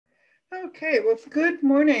Okay, well, good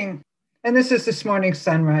morning. And this is this morning's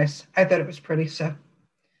sunrise. I thought it was pretty, so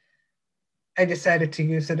I decided to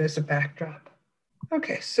use it as a backdrop.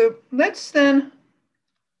 Okay, so let's then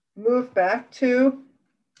move back to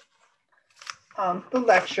the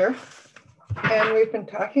lecture. And we've been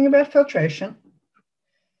talking about filtration.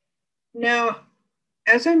 Now,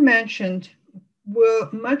 as I mentioned,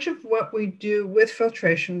 much of what we do with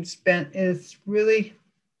filtration is really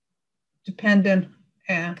dependent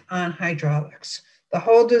on hydraulics. The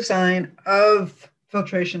whole design of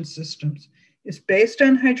filtration systems is based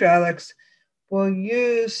on hydraulics. We'll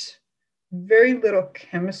use very little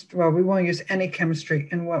chemistry. Well, we won't use any chemistry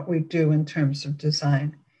in what we do in terms of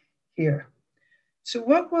design here. So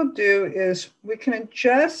what we'll do is we can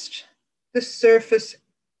adjust the surface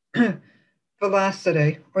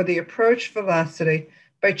velocity or the approach velocity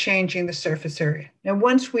by changing the surface area. Now,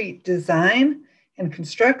 once we design and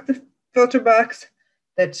construct the filter box,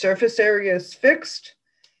 that surface area is fixed,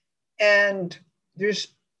 and there's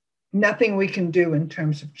nothing we can do in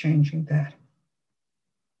terms of changing that.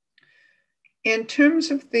 In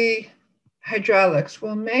terms of the hydraulics,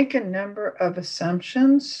 we'll make a number of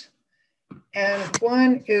assumptions, and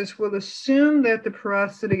one is we'll assume that the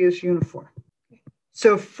porosity is uniform.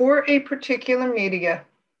 So for a particular media,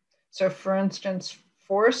 so for instance,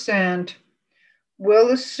 for sand,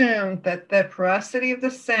 we'll assume that the porosity of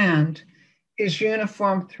the sand is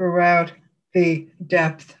uniform throughout the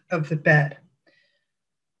depth of the bed.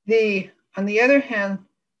 On the other hand,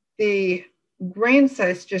 the grain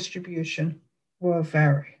size distribution will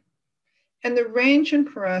vary. And the range in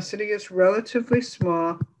porosity is relatively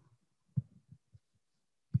small,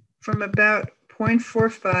 from about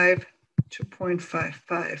 0.45 to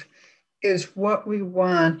 0.55 is what we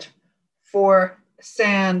want for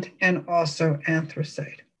sand and also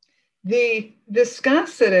anthracite. The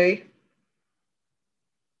viscosity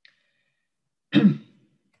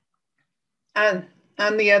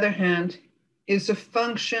on the other hand is a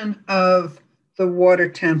function of the water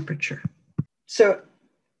temperature. So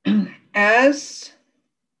as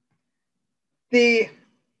the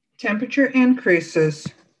temperature increases,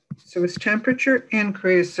 so as temperature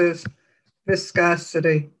increases,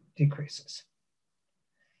 viscosity decreases.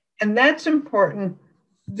 And that's important.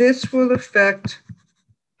 This will affect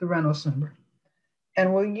the Reynolds number.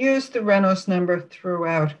 And we'll use the Reynolds number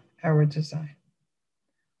throughout our design.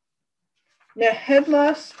 Now, head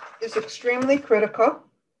loss is extremely critical.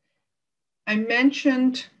 I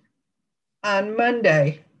mentioned on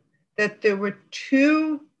Monday that there were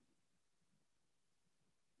two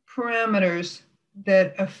parameters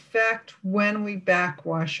that affect when we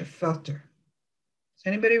backwash a filter. Does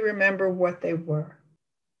anybody remember what they were?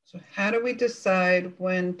 So how do we decide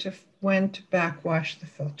when to backwash the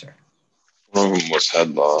filter? One of them was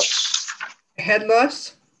head loss. Head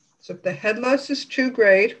loss. So if the head loss is too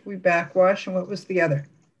great, we backwash. And what was the other?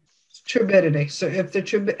 It's turbidity. So if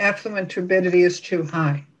the effluent turbidity is too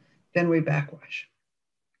high, then we backwash.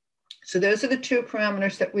 So those are the two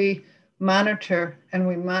parameters that we monitor, and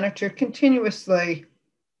we monitor continuously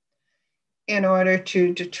in order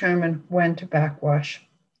to determine when to backwash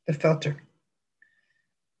the filter.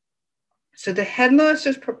 So the head loss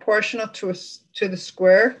is proportional to the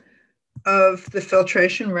square of the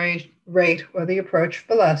filtration rate or the approach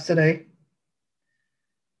velocity.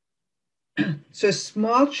 So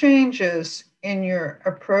small changes in your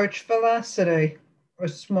approach velocity or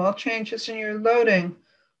small changes in your loading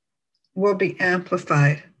will be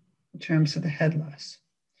amplified in terms of the head loss.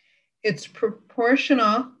 It's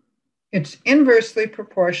inversely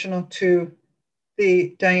proportional to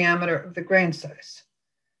the diameter of the grain size.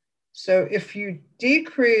 So if you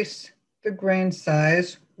decrease the grain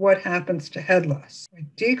size, what happens to head loss? I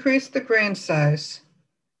decrease the grain size,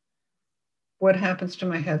 what happens to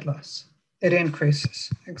my head loss? It increases,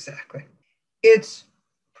 exactly. It's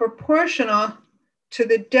proportional to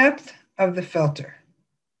the depth of the filter.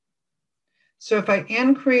 So if I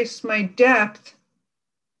increase my depth,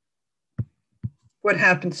 what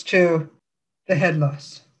happens to the head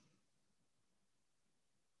loss?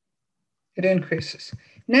 It increases.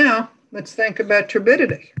 Now, let's think about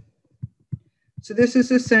turbidity. So this is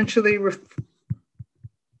essentially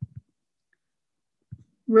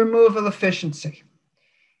removal efficiency.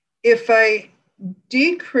 If I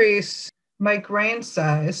decrease my grain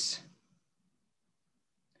size,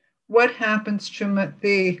 what happens to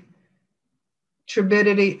the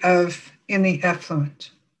turbidity in the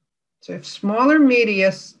effluent? So if smaller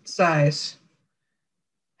media size,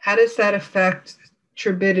 how does that affect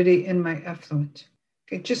turbidity in my effluent?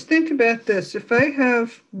 Okay, just think about this. If I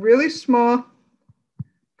have really small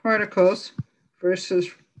particles versus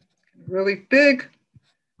really big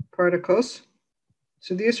particles.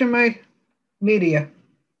 So these are my media,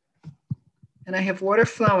 and I have water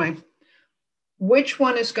flowing. Which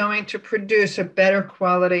one is going to produce a better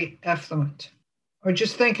quality effluent? Or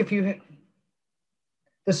just think if you hit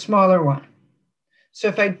the smaller one. So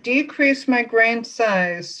if I decrease my grain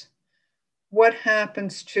size, what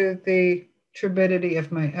happens to the turbidity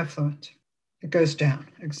of my effluent? It goes down,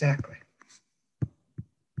 exactly.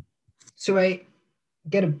 So I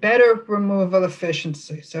get a better removal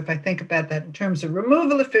efficiency. So if I think about that in terms of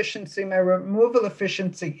removal efficiency, my removal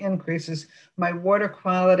efficiency increases, my water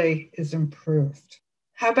quality is improved.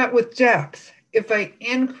 How about with depth? If I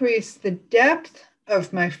increase the depth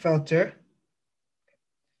of my filter,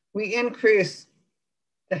 we increase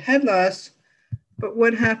the head loss, but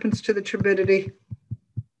what happens to the turbidity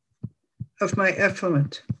of my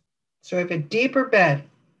effluent? So I have a deeper bed.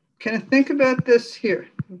 Can I think about this here?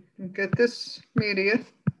 Get this media,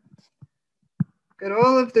 get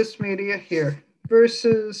all of this media here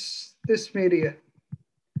versus this media.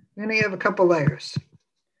 Then you have a couple layers.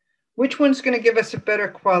 Which one's going to give us a better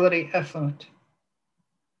quality effluent?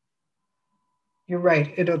 You're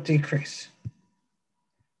right, it'll decrease.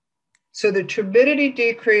 So the turbidity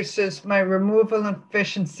decreases, my removal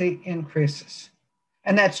efficiency increases.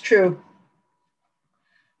 And that's true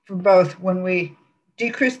for both when we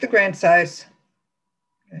decrease the grain size,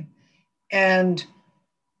 okay, and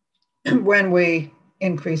when we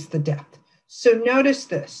increase the depth. So notice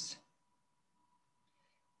this.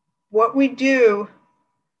 What we do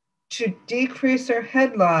to decrease our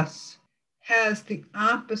head loss has the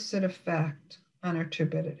opposite effect on our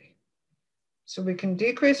turbidity. So we can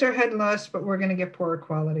decrease our head loss, but we're going to get poorer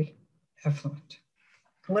quality effluent.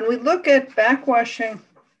 When we look at backwashing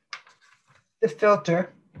the filter,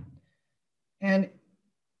 and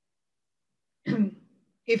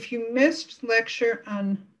if you missed lecture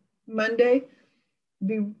on Monday,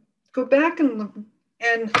 go back and look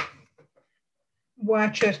and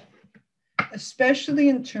watch it, especially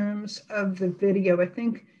in terms of the video. I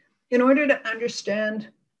think in order to understand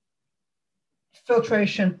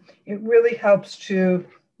filtration, it really helps to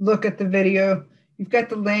look at the video. You've got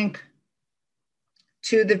the link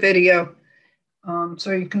to the video,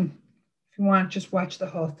 so you can, if you want, just watch the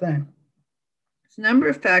whole thing. There's a number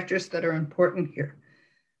of factors that are important here.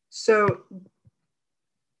 So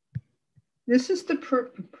this is the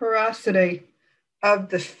porosity of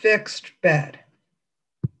the fixed bed.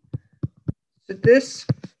 So this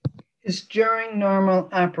is during normal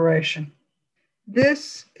operation.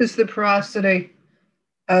 This is the porosity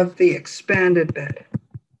of the expanded bed.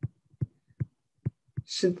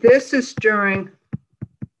 So this is during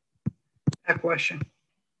backwashing.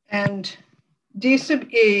 And D sub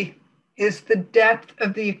E is the depth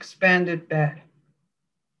of the expanded bed.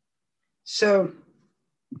 So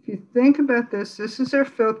if you think about this, this is our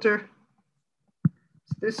filter,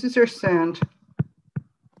 this is our sand.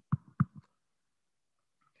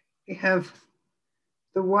 We have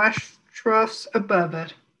the wash troughs above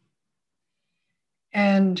it.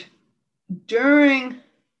 And during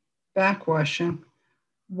backwashing,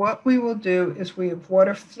 what we will do is we have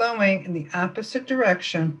water flowing in the opposite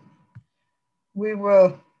direction. We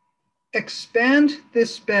will expand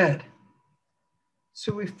this bed.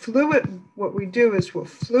 So what we do is we'll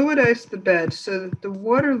fluidize the bed so that the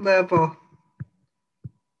water level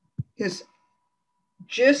is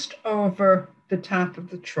just over the top of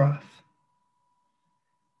the trough.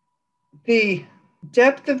 The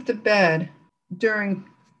depth of the bed during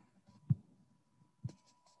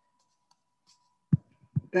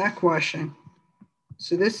backwashing,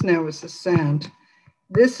 so this now is the sand.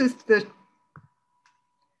 This is the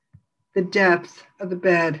depth of the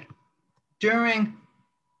bed during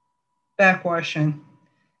backwashing.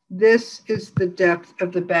 This is the depth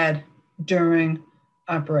of the bed during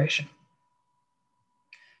operation.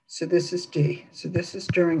 So this is D. So this is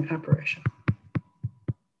during operation.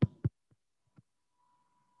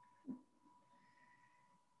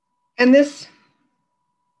 And this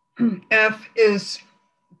F is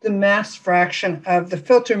the mass fraction of the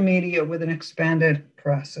filter media with an expanded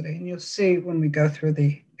porosity. And you'll see when we go through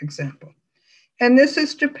the example. And this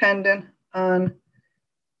is dependent on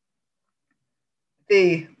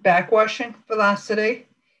the backwashing velocity.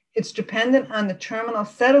 It's dependent on the terminal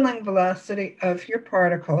settling velocity of your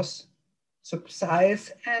particles, so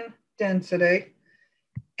size and density,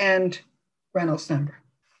 and Reynolds number.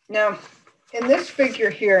 Now, in this figure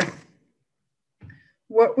here,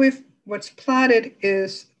 what's plotted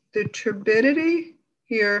is the turbidity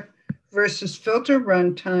here versus filter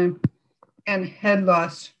runtime and head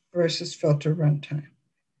loss versus filter runtime.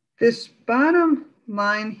 This bottom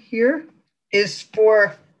line here is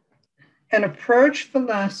for an approach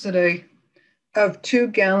velocity of 2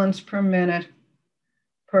 gallons per minute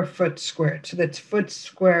per foot squared. So that's foot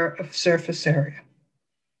square of surface area.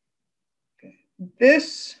 Okay.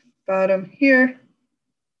 This bottom here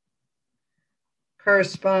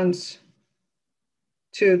corresponds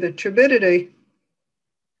to the turbidity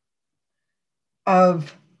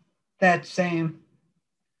of that same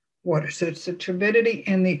water. So it's the turbidity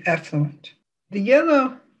in the effluent. The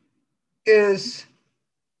yellow is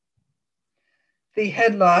the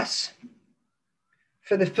head loss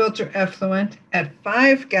for the filter effluent at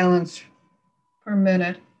 5 gallons per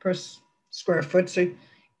minute per square foot, so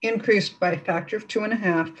increased by a factor of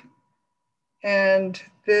 2.5. And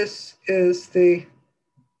this is the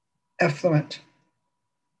effluent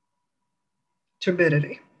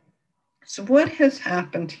turbidity. So what has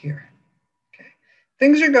happened here? Okay.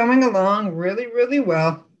 Things are going along really, really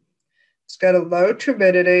well. It's got a low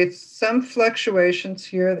turbidity, some fluctuations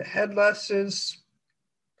here. The head loss is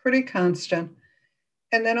pretty constant.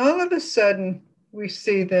 And then all of a sudden, we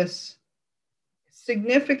see this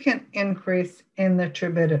significant increase in the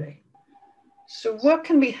turbidity. So what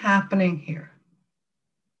can be happening here?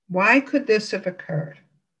 Why could this have occurred?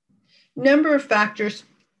 Number of factors.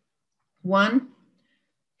 One,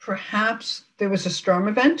 perhaps there was a storm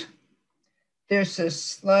event. There's a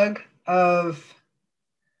slug of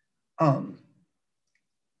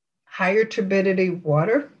higher turbidity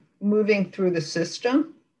water moving through the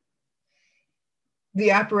system.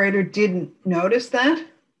 The operator didn't notice that,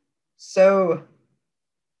 so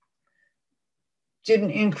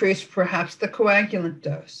didn't increase perhaps the coagulant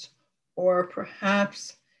dose, or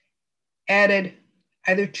perhaps added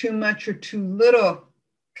either too much or too little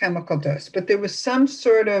chemical dose. But there was some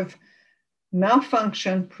sort of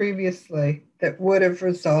malfunction previously that would have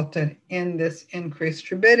resulted in this increased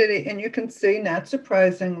turbidity. And you can see, not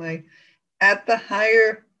surprisingly, at the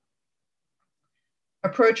higher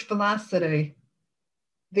approach velocity,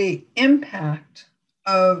 the impact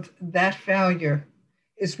of that failure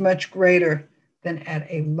is much greater than at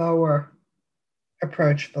a lower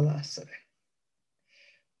approach velocity.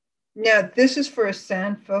 Now, this is for a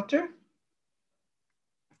sand filter.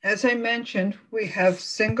 As I mentioned, we have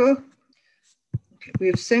single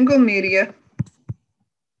media,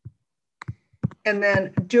 and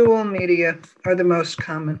then dual media are the most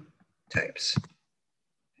common types.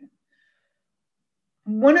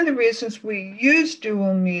 One of the reasons we use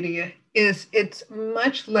dual media is it's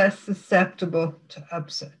much less susceptible to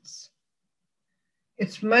upsets.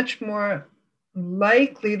 It's much more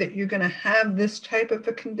likely that you're going to have this type of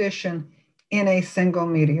a condition in a single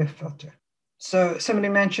media filter. So somebody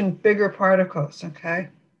mentioned bigger particles, okay?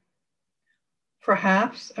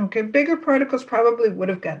 Perhaps, okay, bigger particles probably would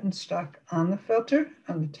have gotten stuck on the filter,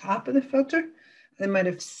 on the top of the filter. They might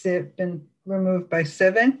have been removed by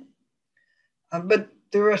sieving, but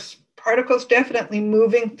there are particles definitely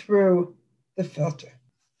moving through the filter.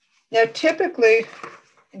 Now, typically,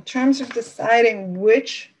 in terms of deciding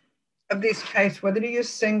which of these types, whether to use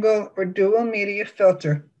single or dual media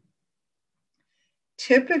filter,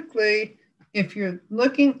 typically, if you're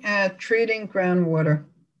looking at treating groundwater,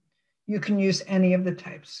 you can use any of the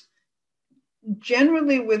types.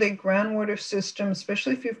 Generally, with a groundwater system,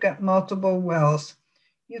 especially if you've got multiple wells,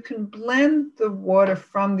 you can blend the water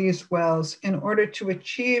from these wells in order to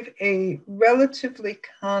achieve a relatively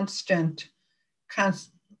constant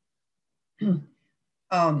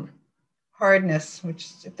hardness,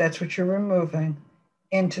 which, if that's what you're removing,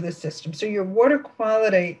 into the system. So your water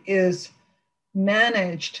quality is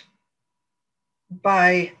managed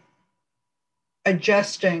by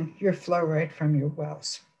adjusting your flow rate from your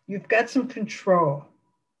wells. You've got some control.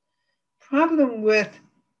 Problem with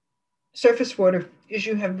surface water is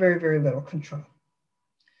you have very, very little control.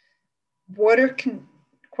 Water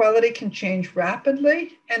quality can change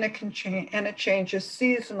rapidly, and it changes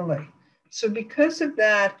seasonally. So because of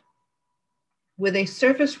that, with a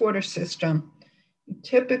surface water system, you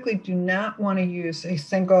typically do not want to use a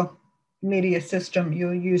single media system.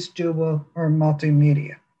 You'll use dual or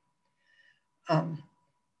multimedia.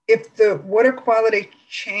 If the water quality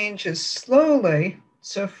changes slowly,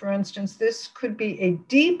 so for instance, this could be a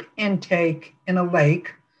deep intake in a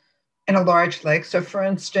lake, in a large lake. So for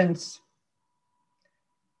instance,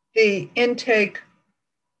 the intake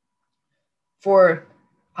for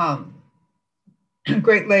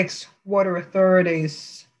Great Lakes Water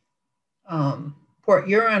Authority's Port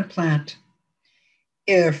Huron plant,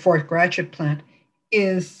 Fort Gratiot plant,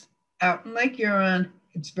 is out in Lake Huron.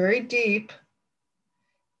 It's very deep,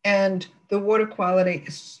 and the water quality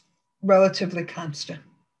is relatively constant.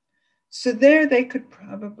 So there they could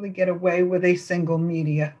probably get away with a single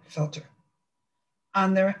media filter.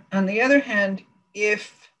 On the other hand,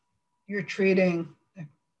 if you're treating,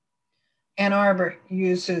 Ann Arbor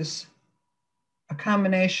uses a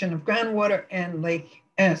combination of groundwater and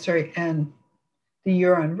and the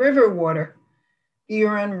Huron River water. The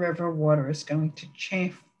Huron River water is going to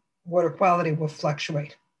change. Water quality will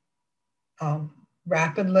fluctuate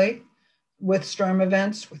rapidly with storm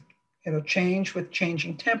events. It'll change with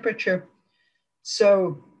changing temperature.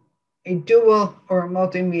 So a dual or a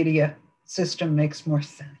multimedia system makes more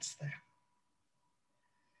sense there.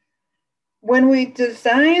 When we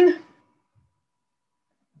design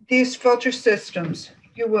these filter systems,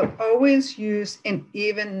 you will always use an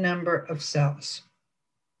even number of cells.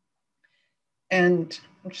 And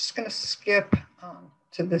I'm just going to skip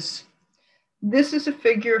to this. This is a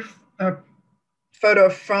photo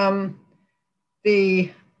from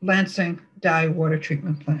the Lansing Dye water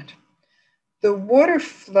treatment plant. The water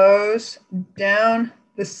flows down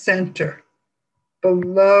the center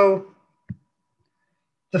below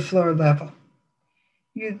the floor level.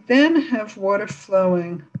 You then have water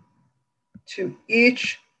flowing to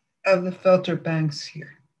each of the filter banks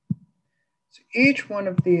here. So each one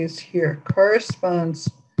of these here corresponds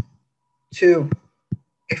to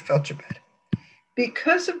a filter bed.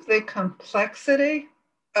 Because of the complexity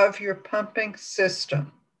of your pumping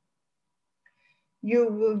system, you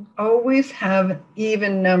will always have an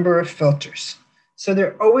even number of filters. So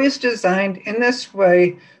they're always designed in this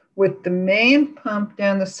way with the main pump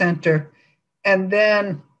down the center and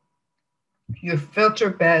then your filter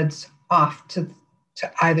beds off to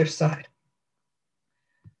either side.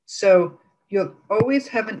 So you'll always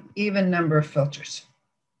have an even number of filters.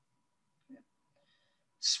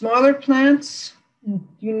 Smaller plants,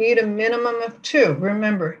 you need a minimum of 2.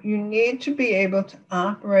 Remember, you need to be able to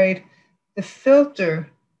operate the filter,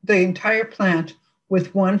 the entire plant,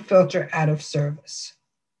 with 1 filter out of service,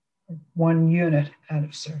 1 unit out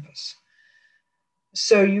of service.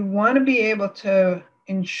 So you want to be able to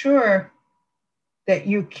ensure that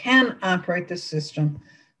you can operate the system.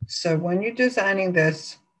 So when you're designing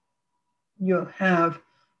this, you'll have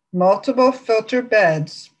multiple filter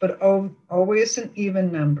beds, but always an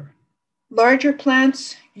even number. Larger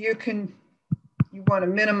plants, you want a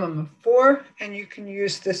minimum of 4, and you can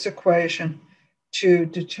use this equation to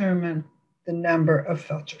determine the number of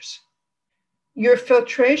filters. Your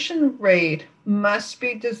filtration rate must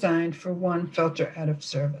be designed for 1 filter out of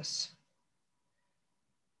service.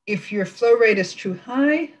 If your flow rate is too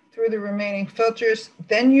high through the remaining filters,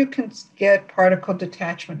 then you can get particle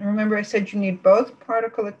detachment. Remember, I said you need both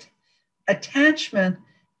particle attachment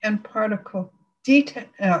and particle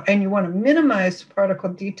and you want to minimize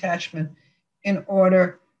particle detachment in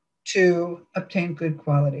order to obtain good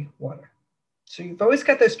quality water. So you've always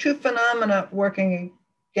got those 2 phenomena working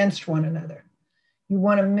against one another. You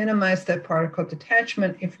want to minimize that particle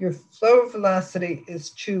detachment. If your flow velocity is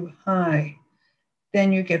too high,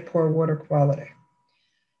 then you get poor water quality.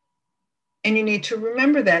 And you need to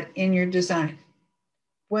remember that in your design.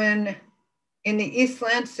 When in the East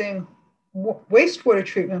Lansing wastewater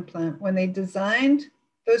treatment plant, when they designed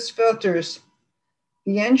those filters,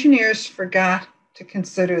 the engineers forgot to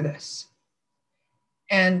consider this.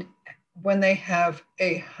 And when they have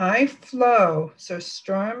a high flow, so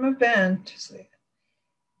storm event,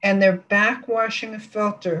 and they're backwashing a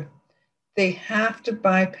filter, they have to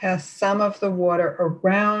bypass some of the water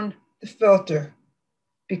around the filter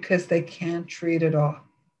because they can't treat it all,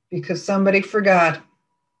 because somebody forgot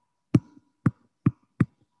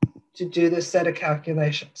to do this set of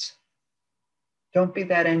calculations. Don't be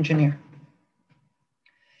that engineer.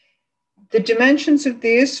 The dimensions of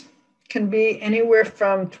these can be anywhere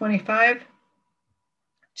from 25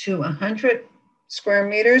 to 100 square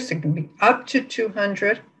meters. It can be up to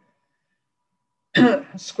 200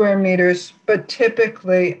 square meters, but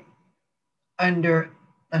typically under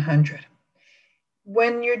 100.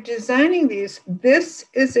 When you're designing these, this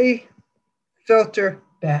is a filter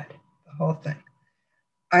bed, the whole thing.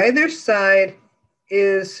 Either side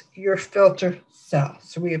is your filter cell.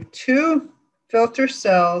 So we have 2 filter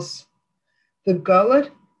cells, the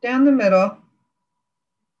gullet down the middle,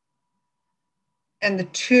 and the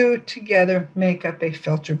 2 together make up a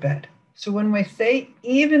filter bed. So when we say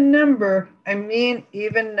even number, I mean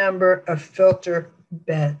even number of filter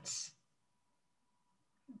beds.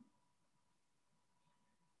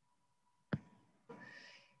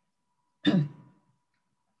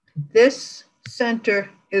 This center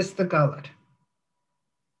is the gullet.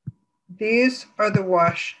 These are the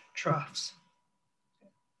wash troughs.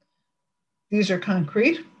 These are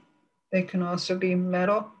concrete. They can also be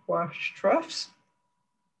metal wash troughs.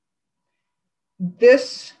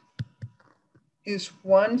 This is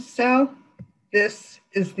 1 cell. This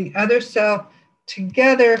is the other cell.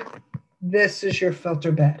 Together, this is your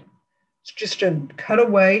filter bed. It's just a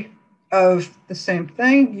cutaway of the same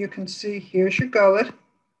thing. You can see here's your gullet.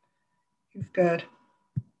 You've got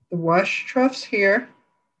the wash troughs here.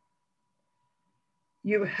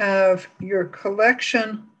 You have your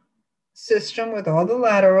collection system with all the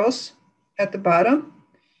laterals at the bottom.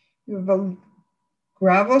 You have a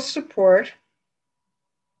gravel support.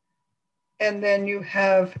 And then you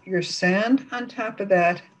have your sand on top of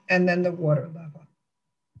that, and then the water level.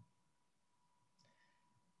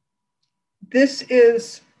 This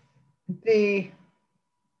is a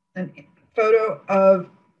photo of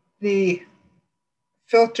the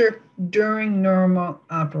filter during normal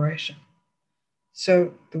operation.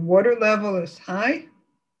 So the water level is high.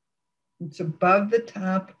 It's above the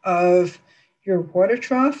top of your water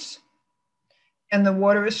troughs, and the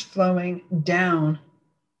water is flowing down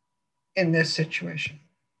in this situation.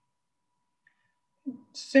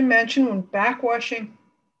 As I mentioned, when backwashing,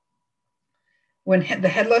 when the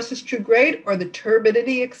head loss is too great or the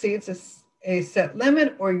turbidity exceeds a set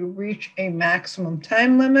limit, or you reach a maximum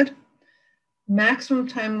time limit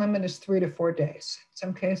is 3 to 4 days. In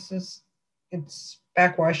some cases, it's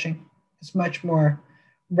backwashing is much more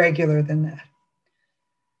regular than that.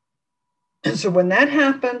 And so when that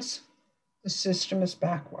happens, the system is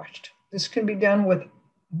backwashed. This can be done with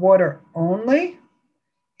water only.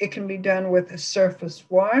 It can be done with a surface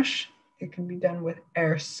wash. It can be done with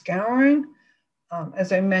air scouring.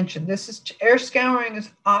 As I mentioned, air scouring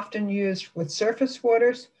is often used with surface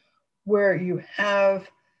waters where you have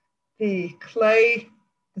the clay,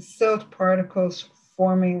 the silt particles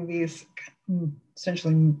forming these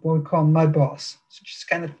essentially what we call mud balls. So just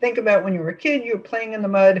kind of think about when you were a kid, you were playing in the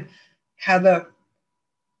mud, how the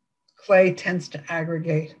clay tends to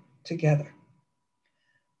aggregate together.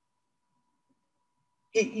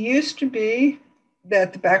 It used to be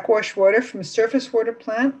that the backwash water from a surface water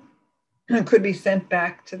plant could be sent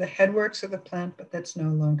back to the headworks of the plant, but that's no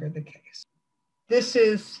longer the case. This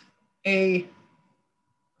is a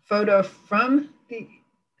photo from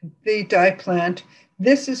the dye plant.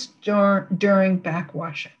 This is during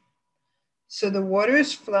backwashing. So the water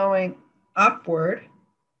is flowing upward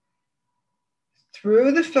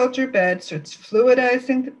through the filter bed, so it's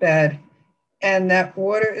fluidizing the bed, and that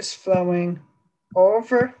water is flowing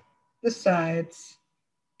over the sides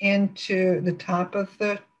into the top of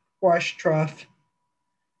the wash trough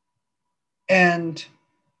and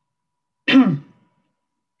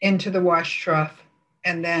into the wash trough,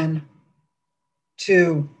 and then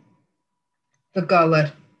to the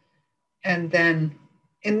gullet. And then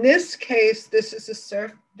in this case, this is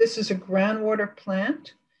a groundwater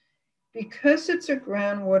plant. Because it's a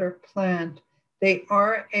groundwater plant, they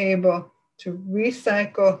are able to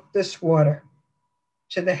recycle this water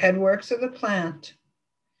to the headworks of the plant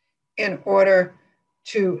in order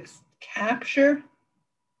to capture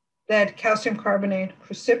that calcium carbonate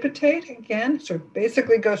precipitate again. So it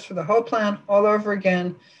basically goes through the whole plant all over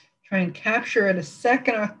again, try and capture it a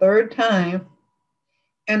second or third time,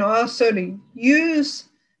 and also to use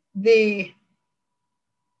the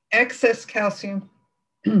excess calcium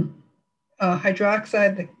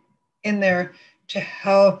hydroxide in there to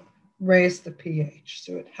help raise the pH.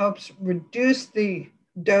 So it helps reduce the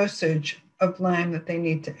dosage of lime that they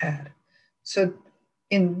need to add. So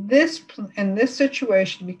in this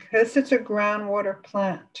situation, because it's a groundwater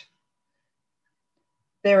plant,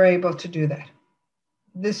 they're able to do that.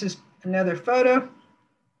 This is another photo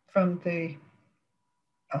from the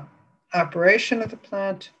operation of the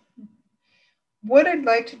plant. What I'd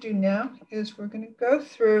like to do now is we're going to go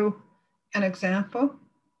through an example.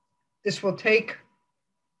 This will take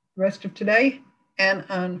the rest of today and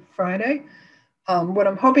on Friday. What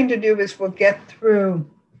I'm hoping to do is we'll get through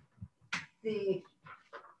the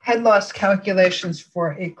head loss calculations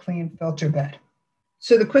for a clean filter bed.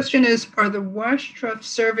 So the question is, are the wash troughs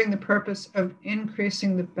serving the purpose of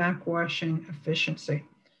increasing the backwashing efficiency?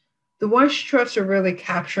 The wash troughs are really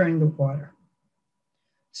capturing the water.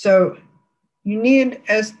 So you need,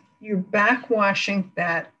 as you're backwashing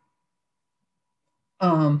that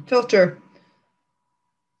filter,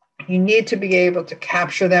 you need to be able to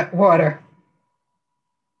capture that water.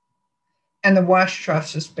 And the wash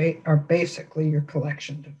troughs are basically your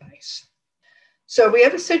collection device. So we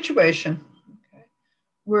have a situation. Okay.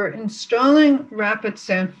 We're installing rapid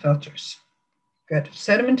sand filters. Good.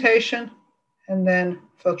 Sedimentation and then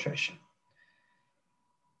filtration.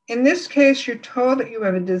 In this case, you're told that you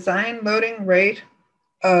have a design loading rate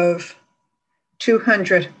of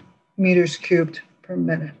 200 meters cubed per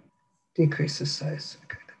minute. Decreases size.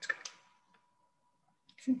 Okay, that's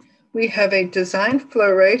good. We have a design flow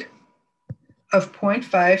rate of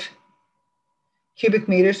 0.5 cubic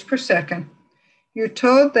meters per second. You're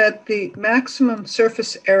told that the maximum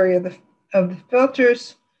surface area of the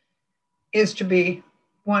filters is to be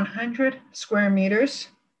 100 square meters,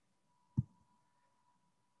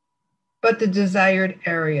 but the desired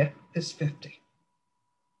area is 50.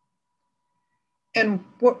 And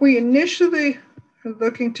what we initially are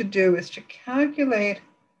looking to do is to calculate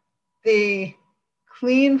the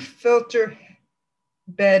clean filter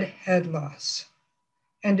bed head loss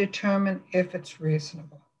and determine if it's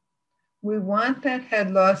reasonable. We want that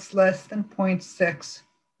head loss less than 0.6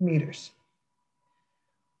 meters.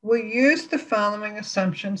 We'll use the following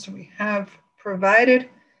assumptions. We have provided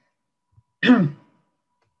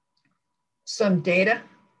some data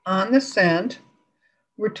on the sand.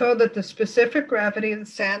 We're told that the specific gravity of the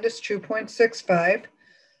sand is 2.65.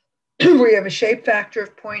 We have a shape factor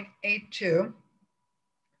of 0.82.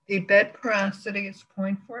 The bed porosity is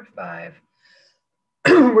 0.45.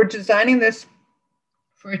 We're designing this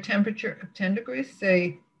for a temperature of 10 degrees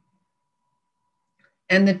C,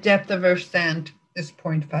 and the depth of our sand is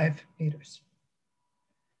 0.5 meters.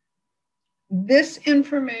 This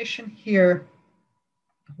information here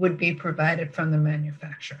would be provided from the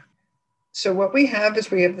manufacturer. So what we have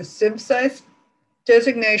is we have the sieve size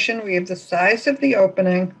designation, we have the size of the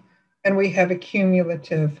opening, and we have a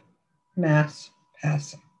cumulative mass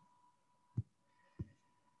passing.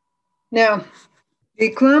 Now,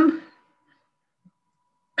 the GLUM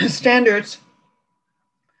standards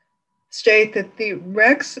state that the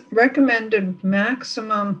recommended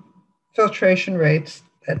maximum filtration rates,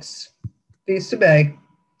 that's V sub A,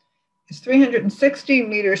 is 360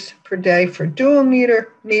 meters per day for dual media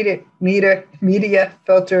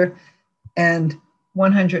filter and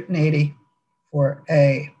 180 for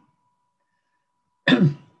a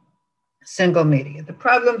single media. The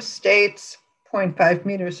problem states 0.5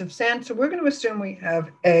 meters of sand, so we're going to assume we have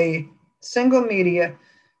a single media.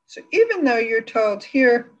 So even though you're told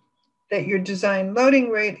here that your design loading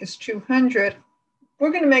rate is 200,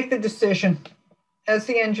 we're going to make the decision as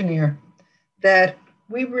the engineer that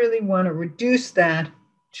we really want to reduce that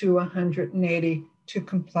to 180 to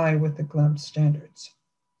comply with the GLUM standards.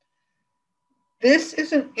 This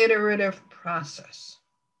is an iterative process,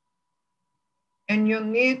 and you'll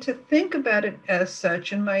need to think about it as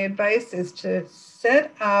such. And my advice is to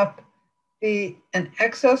set up an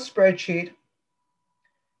Excel spreadsheet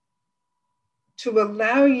to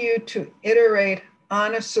allow you to iterate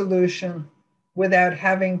on a solution without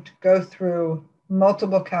having to go through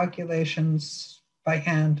multiple calculations by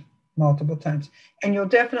hand multiple times. And you'll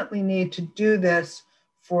definitely need to do this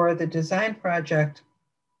for the design project.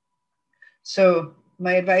 So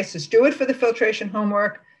my advice is do it for the filtration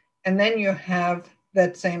homework, and then you have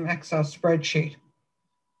that same Excel spreadsheet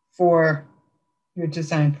for your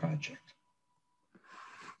design project.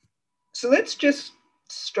 So let's just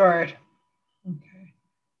start. Okay.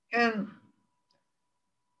 And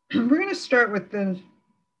we're going to start with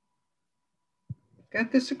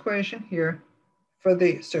got this equation here for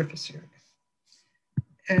the surface area.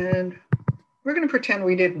 And we're going to pretend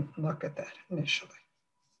we didn't look at that initially.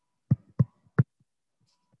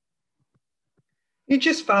 You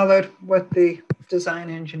just followed what the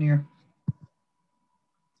design engineer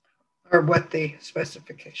or what the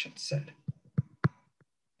specification said.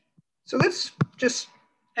 So let's just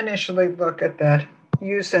initially look at that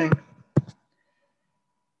using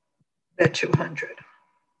that 200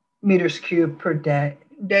 meters cubed per day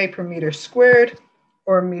per meter squared,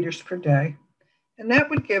 or meters per day. And that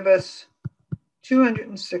would give us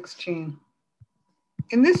 216.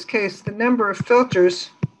 In this case, the number of filters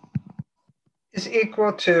is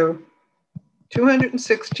equal to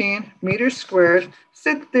 216 meters squared.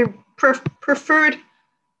 So the preferred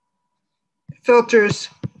filters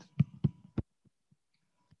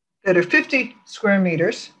that are 50 square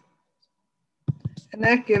meters, and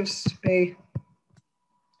that gives me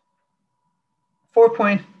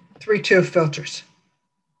 4.32 filters.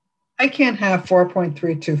 I can't have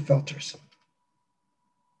 4.32 filters.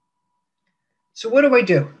 So what do I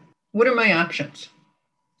do? What are my options?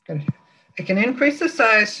 I can increase the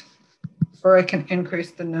size, or I can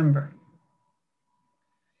increase the number.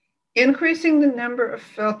 Increasing the number of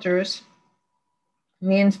filters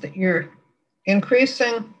means that you're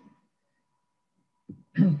increasing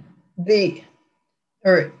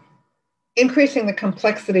increasing the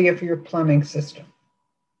complexity of your plumbing system.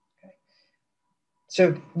 Okay.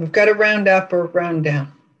 So we've got to round up or round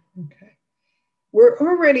down. Okay. We're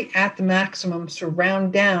already at the maximum, so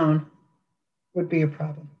round down would be a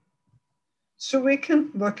problem. So we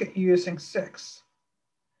can look at using 6.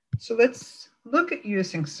 So let's look at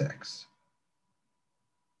using 6.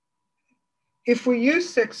 if we use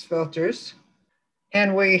 6 filters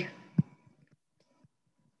and we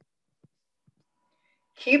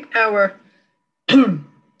keep our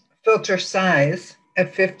filter size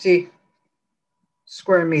at 50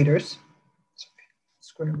 square meters,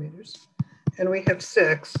 and we have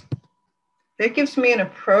 6, that gives me an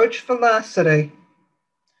approach velocity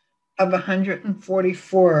of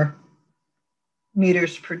 144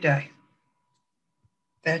 meters per day.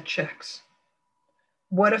 That checks.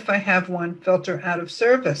 What if I have one filter out of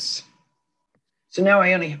service? So now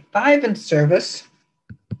I only have 5 in service.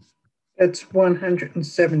 That's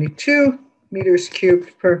 172 meters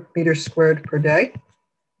cubed per meter squared per day,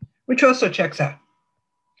 which also checks out.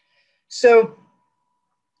 So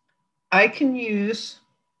I can use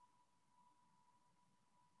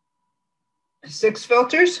 6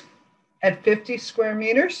 filters at 50 square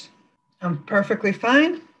meters. I'm perfectly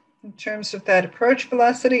fine in terms of that approach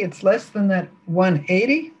velocity. It's less than that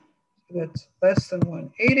 180. So that's less than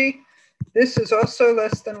 180. This is also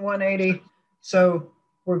less than 180, so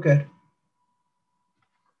we're good.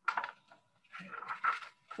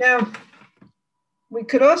 Now, we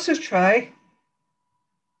could also try,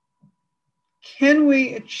 can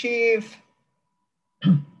we achieve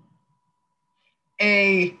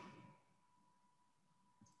a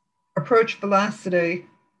approach velocity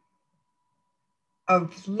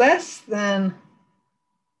of less than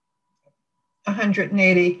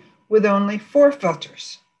 180 with only 4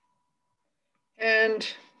 filters?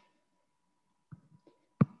 And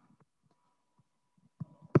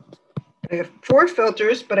I have 4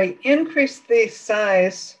 filters, but I increased the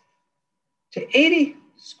size to 80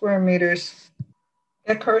 square meters.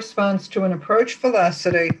 That corresponds to an approach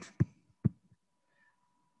velocity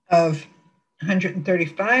of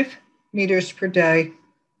 135 meters per day.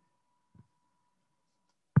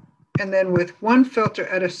 And then with 1 filter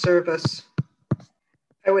out of service,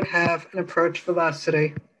 I would have an approach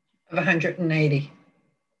velocity of 180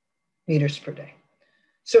 meters per day.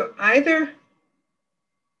 So either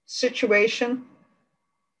situation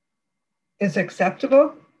is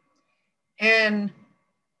acceptable, and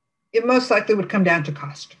it most likely would come down to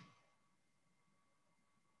cost.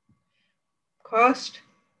 Cost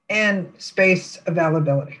and space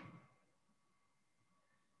availability.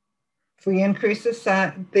 If we increase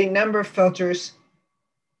the number of filters,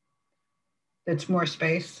 that's more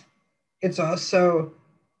space. It's also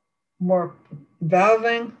more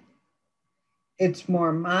valving. It's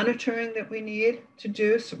more monitoring that we need to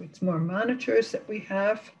do, so it's more monitors that we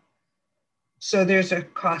have. So there's a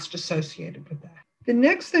cost associated with that. The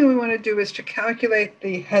next thing we want to do is to calculate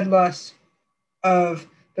the head loss of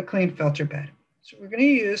the clean filter bed. So we're going to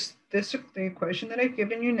use the equation that I've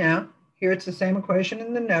given you now. Here it's the same equation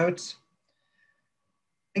in the notes.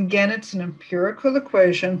 Again, it's an empirical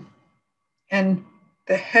equation, and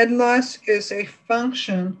the head loss is a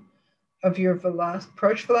function of your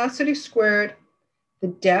approach velocity squared, the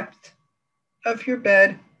depth of your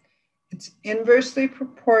bed. It's inversely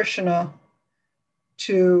proportional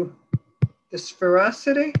to the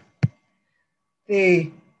sphericity,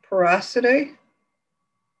 the porosity,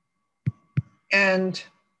 and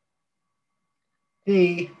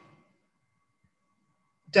the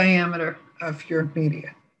diameter of your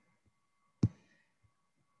media.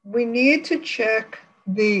 We need to check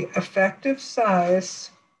the effective size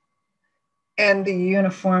and the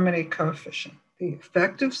uniformity coefficient. The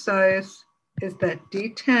effective size is that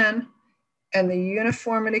D10, and the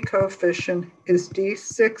uniformity coefficient is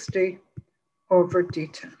D60 over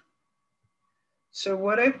D10. So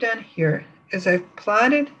what I've done here is I've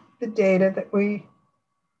plotted the data that we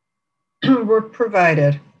were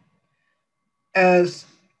provided as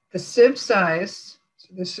the sieve size. So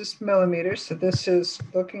this is millimeters. So this is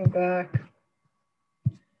looking back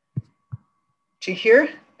to here.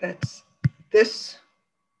 That's this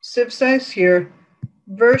sieve size here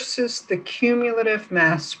versus the cumulative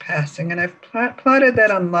mass passing. And I've plotted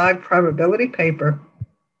that on log probability paper.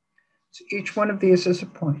 So each one of these is a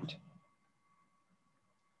point.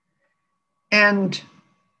 And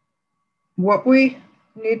what we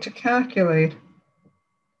need to calculate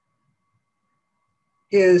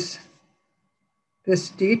is this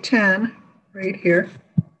D10 right here.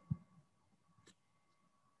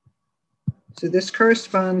 So this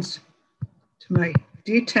corresponds to my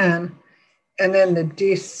D10, and then the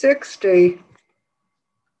D60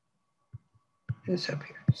 is up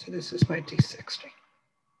here. So this is my D60.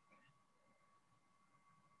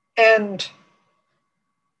 And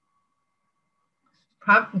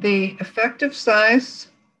the effective size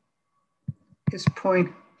is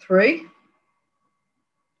 0.3.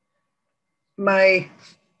 My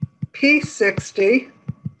P60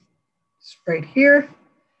 is right here,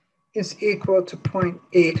 is equal to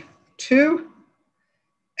 0.82.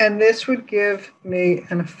 And this would give me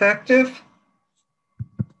an effective,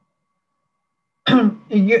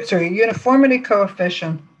 uniformity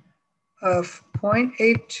coefficient of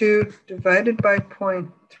 0.82 divided by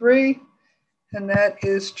 0.3, and that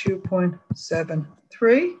is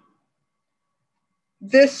 2.73.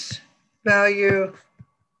 This value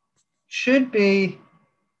should be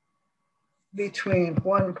between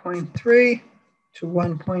 1.3 to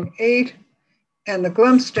 1.8, and the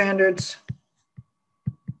Glum standards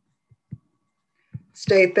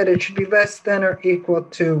state that it should be less than or equal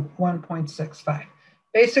to 1.65.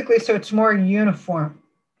 Basically, so it's more uniform.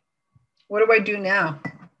 What do I do now?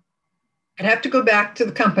 I'd have to go back to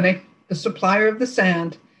the company, the supplier of the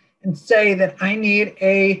sand, and say that I need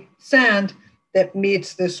a sand that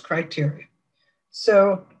meets this criteria.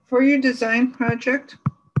 So for your design project,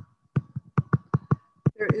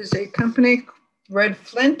 there is a company, Red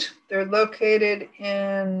Flint. They're located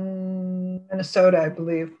in Minnesota, I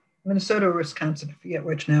believe. Minnesota or Wisconsin, I forget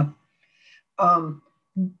which now.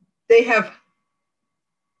 They have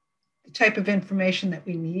the type of information that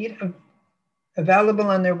we need available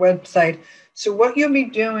on their website. So what you'll be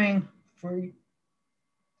doing for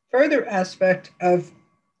further aspect of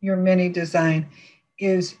your mini design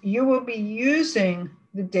is you will be using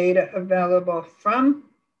the data available from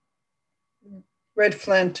Red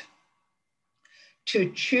Flint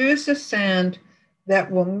to choose a sand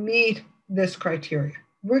that will meet this criteria.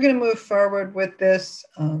 We're going to move forward with this.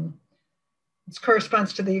 This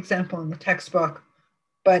corresponds to the example in the textbook,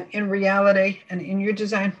 but in reality and in your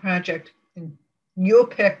design project, you'll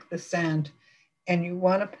pick the sand, and you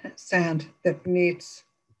want a sand that meets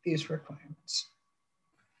these requirements.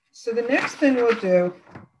 So the next thing we'll do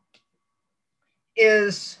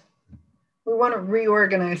is we want to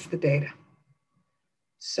reorganize the data.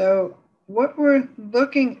 So what we're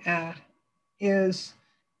looking at is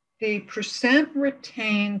the percent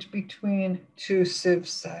retained between two sieve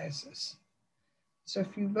sizes. So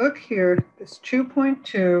if you look here, this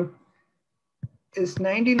 2.2 is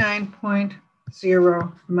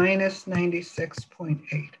 99.0 minus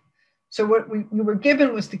 96.8. So what we were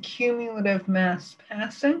given was the cumulative mass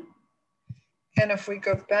passing. And if we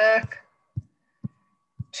go back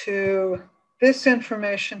to this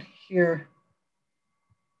information here,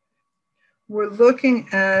 we're looking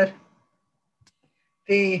at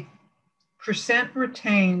the percent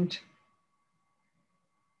retained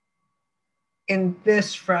in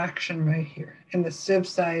this fraction right here, in the sieve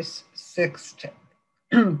size 6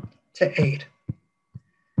 to 8.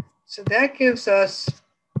 So that gives us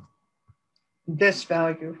this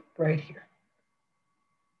value right here.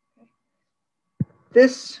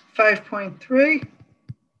 This 5.3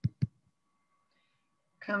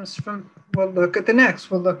 comes from, we'll look at the next,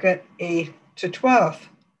 we'll look at 8 to 12.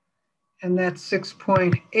 And that's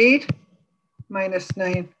 6.8 minus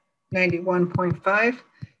 91.5,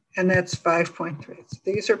 and that's 5.3. So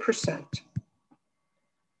these are percent.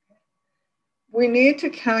 We need to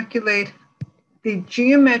calculate the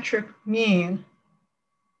geometric mean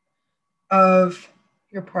of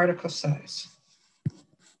your particle size.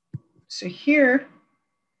 So here,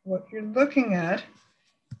 what you're looking at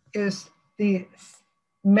is the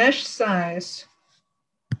mesh size,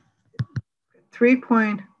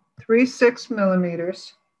 3.36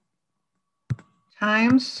 millimeters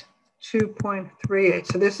times 2.38.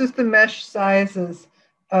 So this is the mesh sizes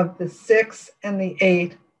of the 6 and the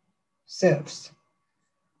 8 sieves.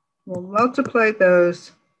 We'll multiply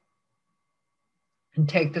those and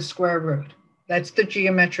take the square root. That's the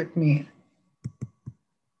geometric mean.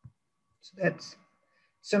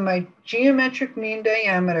 So my geometric mean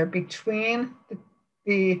diameter between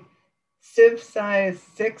the sieve size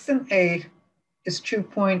 6 and 8 is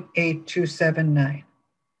 2.8279.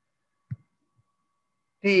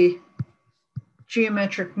 The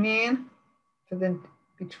geometric mean for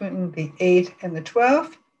between the 8 and the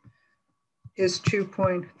 12 is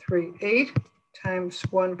 2.38 times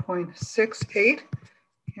 1.68.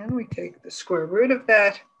 And we take the square root of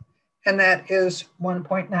that, and that is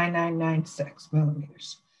 1.9996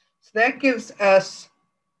 millimeters. So that gives us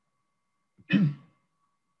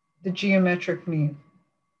the geometric mean.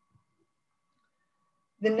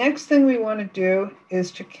 The next thing we want to do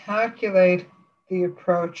is to calculate the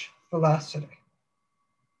approach velocity.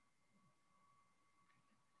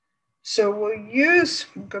 So we'll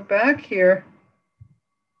go back here.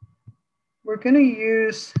 We're going to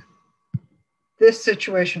use this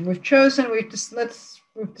situation. We've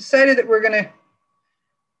decided that we're going to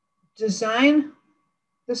design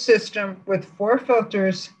the system with 4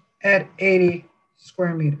 filters at 80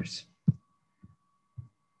 square meters.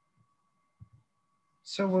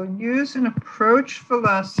 So we'll use an approach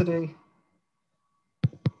velocity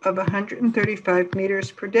of 135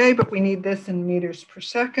 meters per day, but we need this in meters per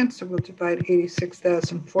second. So we'll divide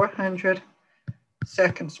 86,400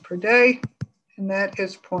 seconds per day, and that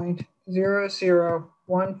is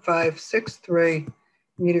 0.001563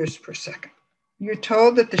 meters per second. You're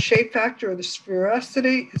told that the shape factor of the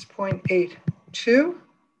sphericity is 0.82.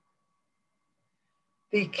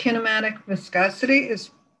 The kinematic viscosity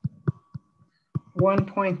is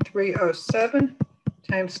 1.307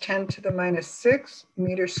 times 10 to the minus 6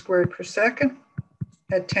 meters squared per second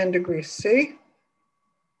at 10 degrees C.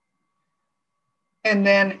 And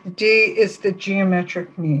then D is the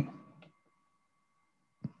geometric mean.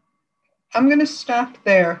 I'm going to stop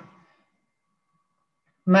there.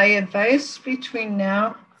 My advice between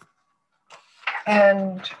now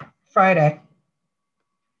and Friday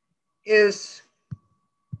is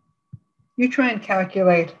you try and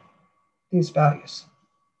calculate these values.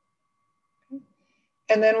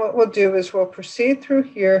 And then what we'll do is we'll proceed through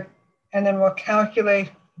here, and then we'll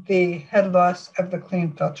calculate the head loss of the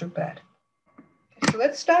clean filter bed. So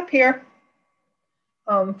let's stop here.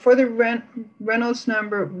 For the Reynolds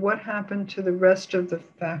number, what happened to the rest of the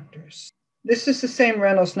factors? This is the same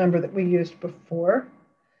Reynolds number that we used before.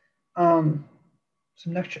 So I'm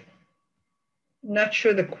not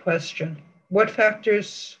sure the question. What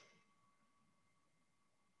factors?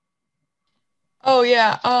 Oh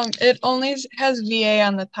yeah, it only has VA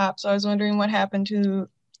on the top, so I was wondering what happened to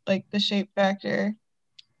like the shape factor.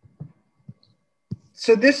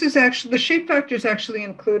 So this is actually, the shape factor is actually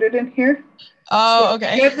included in here. Oh, so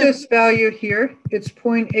okay. To get this value here, it's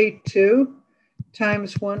 0.82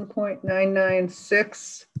 times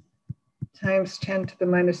 1.996 times 10 to the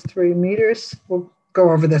minus 3 meters. We'll go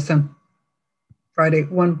over this on Friday.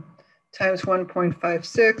 1 times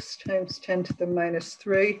 1.56 times 10 to the minus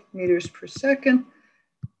 3 meters per second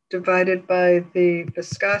divided by the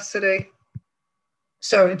viscosity.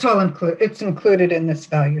 So it's all included in this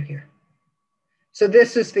value here. So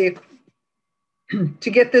this is the, to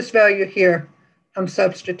get this value here, I'm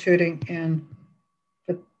substituting in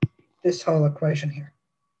this whole equation here.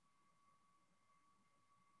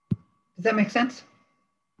 Does that make sense?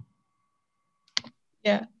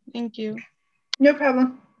 Yeah, thank you. No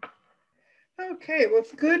problem. Okay, well,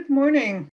 good morning.